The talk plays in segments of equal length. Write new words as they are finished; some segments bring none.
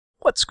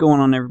What's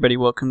going on, everybody?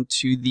 Welcome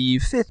to the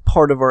fifth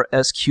part of our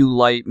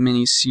SQLite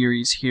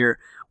mini-series here.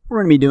 What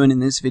we're going to be doing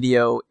in this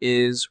video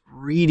is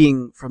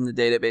reading from the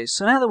database.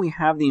 So now that we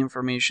have the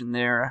information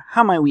there,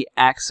 how might we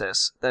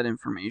access that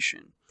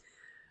information?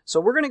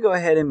 So we're going to go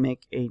ahead and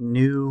make a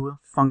new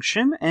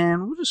function,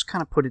 and we'll just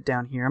kind of put it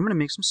down here. I'm going to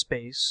make some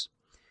space,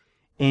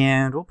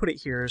 and we'll put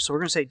it here. So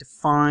we're going to say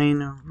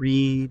define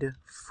read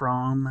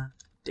from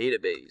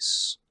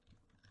database.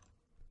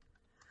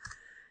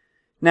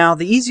 Now,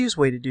 the easiest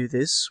way to do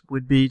this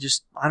would be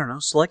just,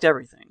 select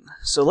everything.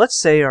 So let's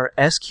say our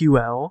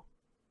SQL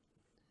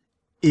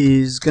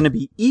is going to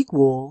be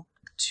equal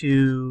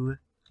to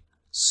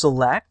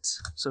select.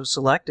 So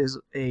select is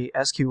a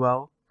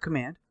SQL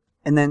command.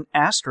 And then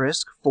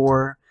asterisk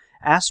for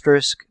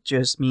asterisk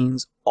just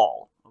means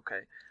all.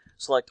 Okay.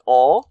 Select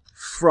all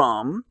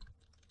from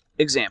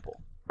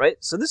example, right?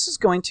 So this is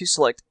going to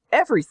select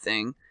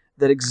everything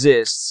that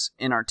exists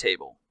in our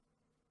table.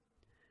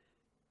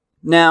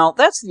 Now,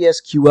 that's the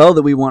SQL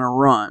that we want to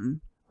run,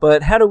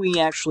 but how do we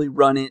actually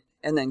run it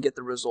and then get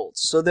the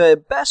results? So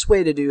the best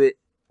way to do it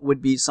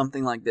would be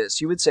something like this.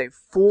 You would say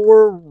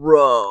for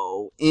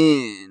row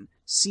in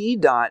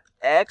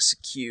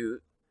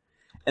c.execute,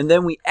 and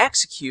then we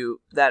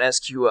execute that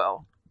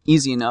SQL.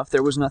 Easy enough.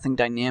 There was nothing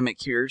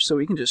dynamic here, so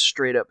we can just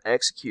straight up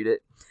execute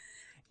it.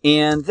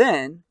 And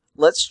then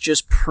let's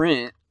just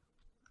print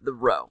the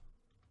row.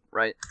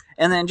 Right?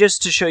 And then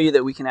just to show you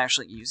that we can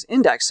actually use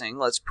indexing,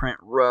 let's print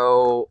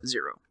row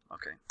 0.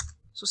 Okay,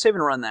 so save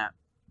and run that.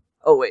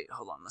 Oh wait,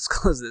 hold on, let's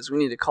close this. We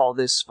need to call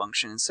this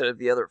function instead of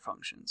the other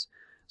functions.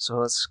 So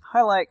let's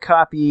highlight,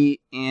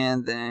 copy,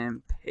 and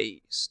then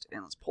paste.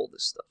 And let's pull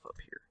this stuff up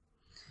here.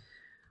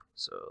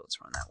 So let's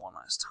run that one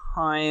last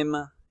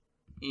time.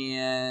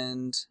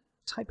 And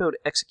type out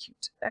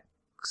execute.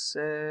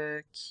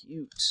 Execute.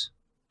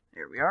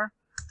 There we are.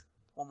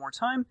 One more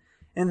time.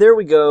 And there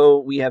we go,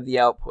 we have the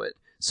output.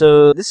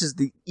 So this is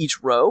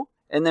each row,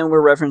 and then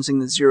we're referencing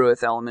the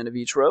 0th element of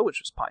each row,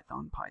 which was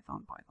Python,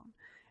 Python, Python.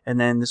 And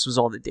then this was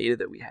all the data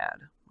that we had,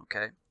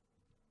 okay?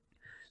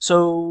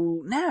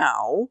 So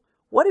now,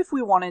 what if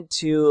we wanted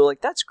to,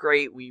 that's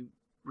great, we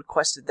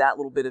requested that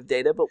little bit of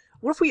data, but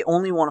what if we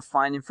only want to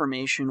find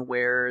information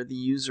where the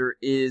user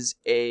is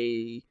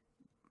a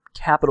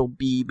capital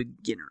B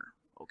beginner,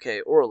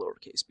 okay, or a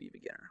lowercase b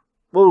beginner?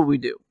 What would we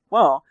do?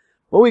 Well,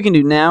 what we can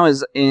do now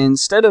is,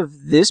 instead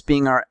of this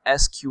being our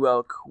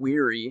SQL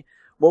query,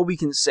 what we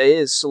can say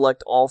is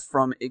select all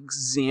from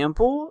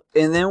example,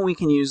 and then we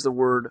can use the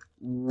word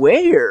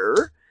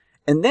where,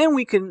 and then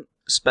we can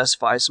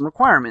specify some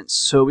requirements.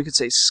 So we could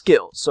say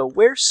skill. So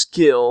where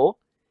skill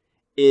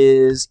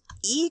is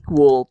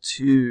equal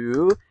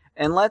to,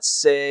 and let's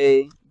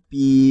say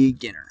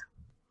beginner.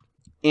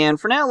 And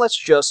for now, let's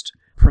just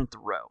print the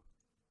row.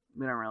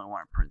 We don't really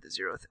want to print the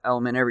 0th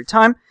element every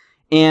time.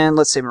 And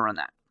let's save and run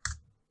that.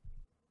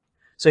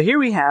 So here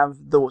we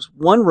have those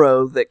one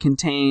row that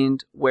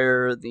contained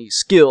where the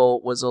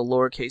skill was a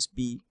lowercase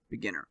b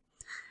beginner.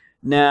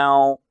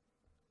 Now,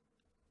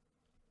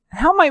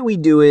 how might we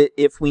do it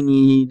if we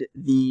need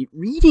the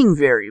reading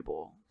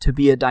variable to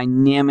be a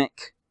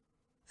dynamic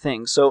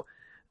thing? So,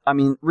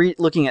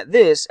 looking at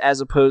this as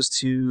opposed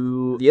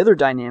to the other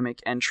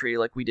dynamic entry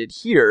like we did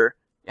here,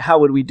 how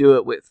would we do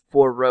it with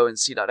for row and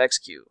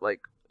c.execute,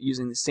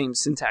 using the same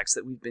syntax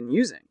that we've been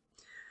using?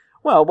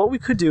 Well, what we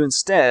could do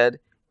instead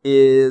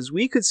is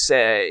we could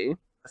say,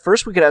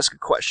 first we could ask a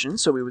question.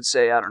 So we would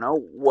say,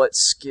 what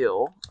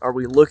skill are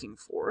we looking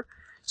for?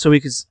 So we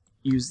could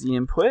use the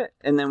input,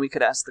 and then we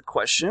could ask the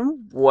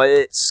question,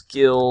 what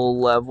skill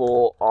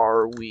level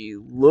are we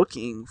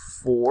looking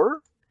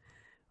for?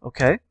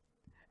 Okay.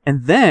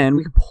 And then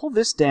we can pull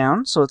this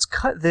down. So let's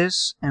cut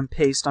this and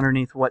paste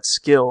underneath what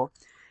skill.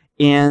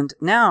 And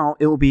now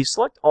it will be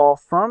select all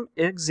from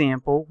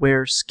example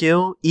where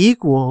skill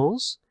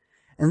equals,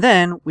 and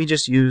then we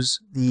just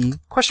use the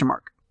question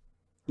mark.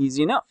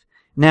 Easy enough.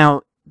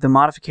 Now, the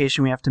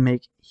modification we have to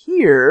make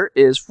here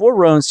is for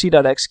row and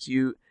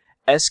c.execute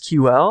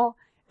SQL,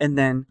 and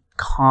then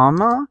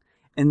comma,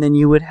 and then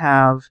you would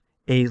have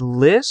a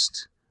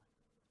list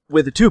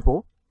with a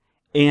tuple,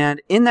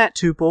 and in that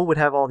tuple would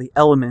have all the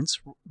elements.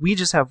 We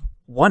just have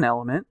one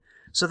element,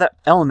 so that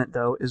element,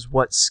 though, is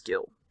what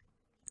skill.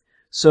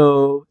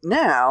 So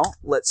now,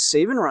 let's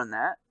save and run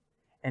that,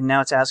 and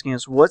now it's asking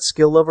us what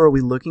skill level are we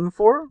looking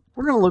for?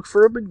 We're going to look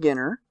for a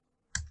beginner,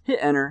 hit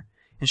enter,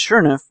 and sure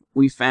enough,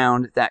 we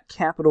found that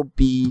capital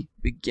B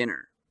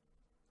beginner.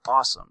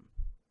 Awesome.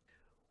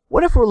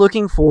 What if we're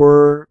looking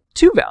for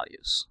two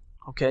values?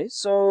 Okay,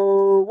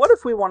 so what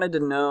if we wanted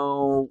to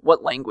know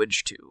what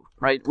language to,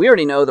 right? We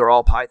already know they're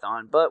all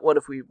Python, but what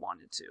if we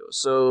wanted to?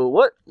 So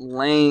what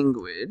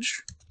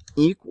language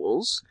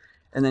equals,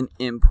 and then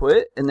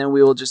input, and then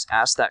we will just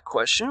ask that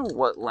question,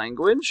 what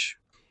language?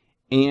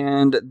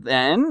 And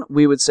then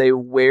we would say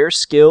where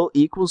skill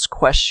equals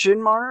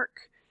question mark.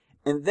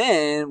 And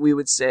then we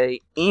would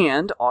say,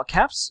 and, all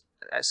caps,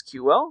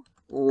 SQL,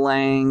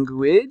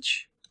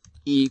 language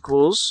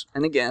equals,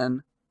 and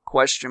again,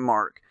 question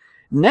mark.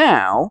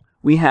 Now,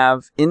 we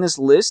have in this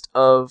list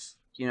of,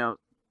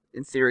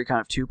 in theory,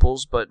 kind of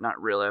tuples, but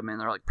not really. I mean,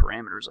 they're like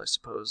parameters, I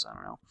suppose. I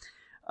don't know.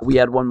 We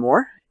add one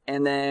more,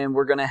 and then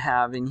we're going to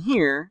have in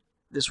here,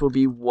 this will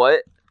be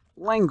what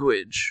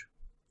language.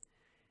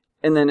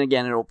 And then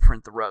again, it'll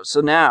print the row.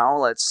 So now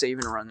let's save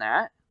and run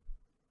that.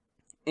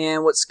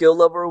 And what skill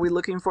level are we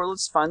looking for?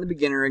 Let's find the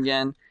beginner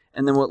again,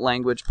 and then what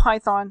language?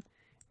 Python.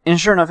 And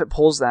sure enough, it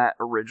pulls that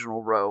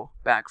original row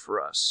back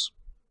for us.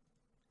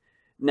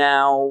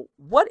 Now,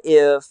 what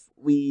if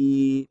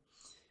we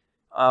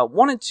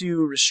wanted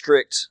to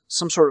restrict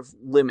some sort of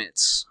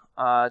limits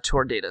to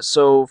our data?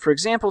 So, for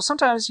example,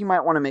 sometimes you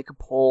might want to make a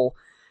poll,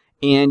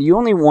 and you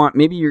only want,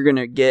 maybe you're going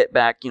to get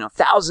back,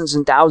 thousands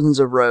and thousands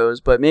of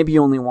rows, but maybe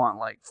you only want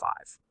like 5.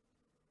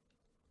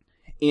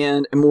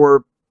 And a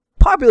more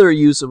popular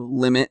use of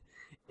limit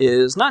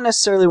is not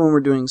necessarily when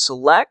we're doing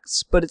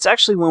selects, but it's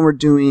actually when we're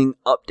doing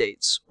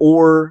updates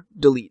or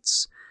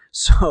deletes.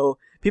 So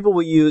people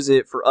will use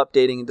it for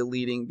updating and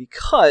deleting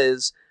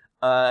because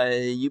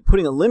you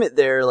putting a limit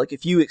there, like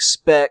if you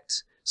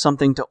expect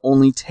something to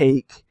only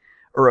take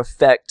or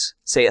affect,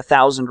 say,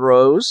 1,000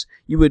 rows,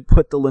 you would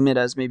put the limit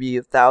as maybe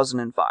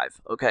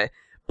 1,005, okay?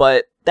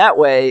 But that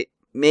way,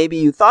 maybe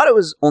you thought it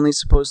was only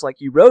supposed, like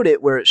you wrote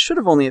it, where it should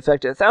have only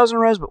affected 1,000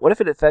 rows, but what if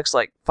it affects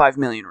like 5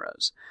 million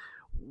rows?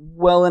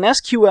 Well, in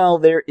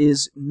SQL, there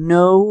is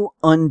no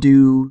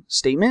undo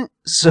statement,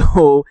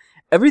 so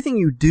everything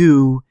you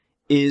do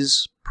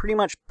is pretty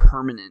much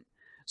permanent.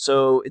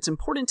 So it's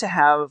important to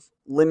have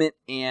limit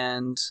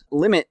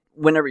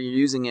whenever you're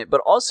using it,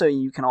 but also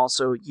you can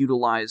also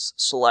utilize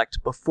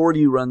select before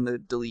you run the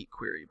delete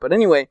query. But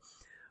anyway,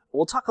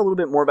 we'll talk a little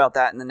bit more about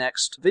that in the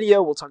next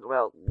video. We'll talk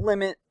about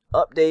limit,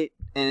 update,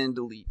 and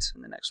delete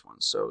in the next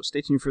one. So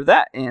stay tuned for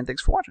that, and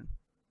thanks for watching.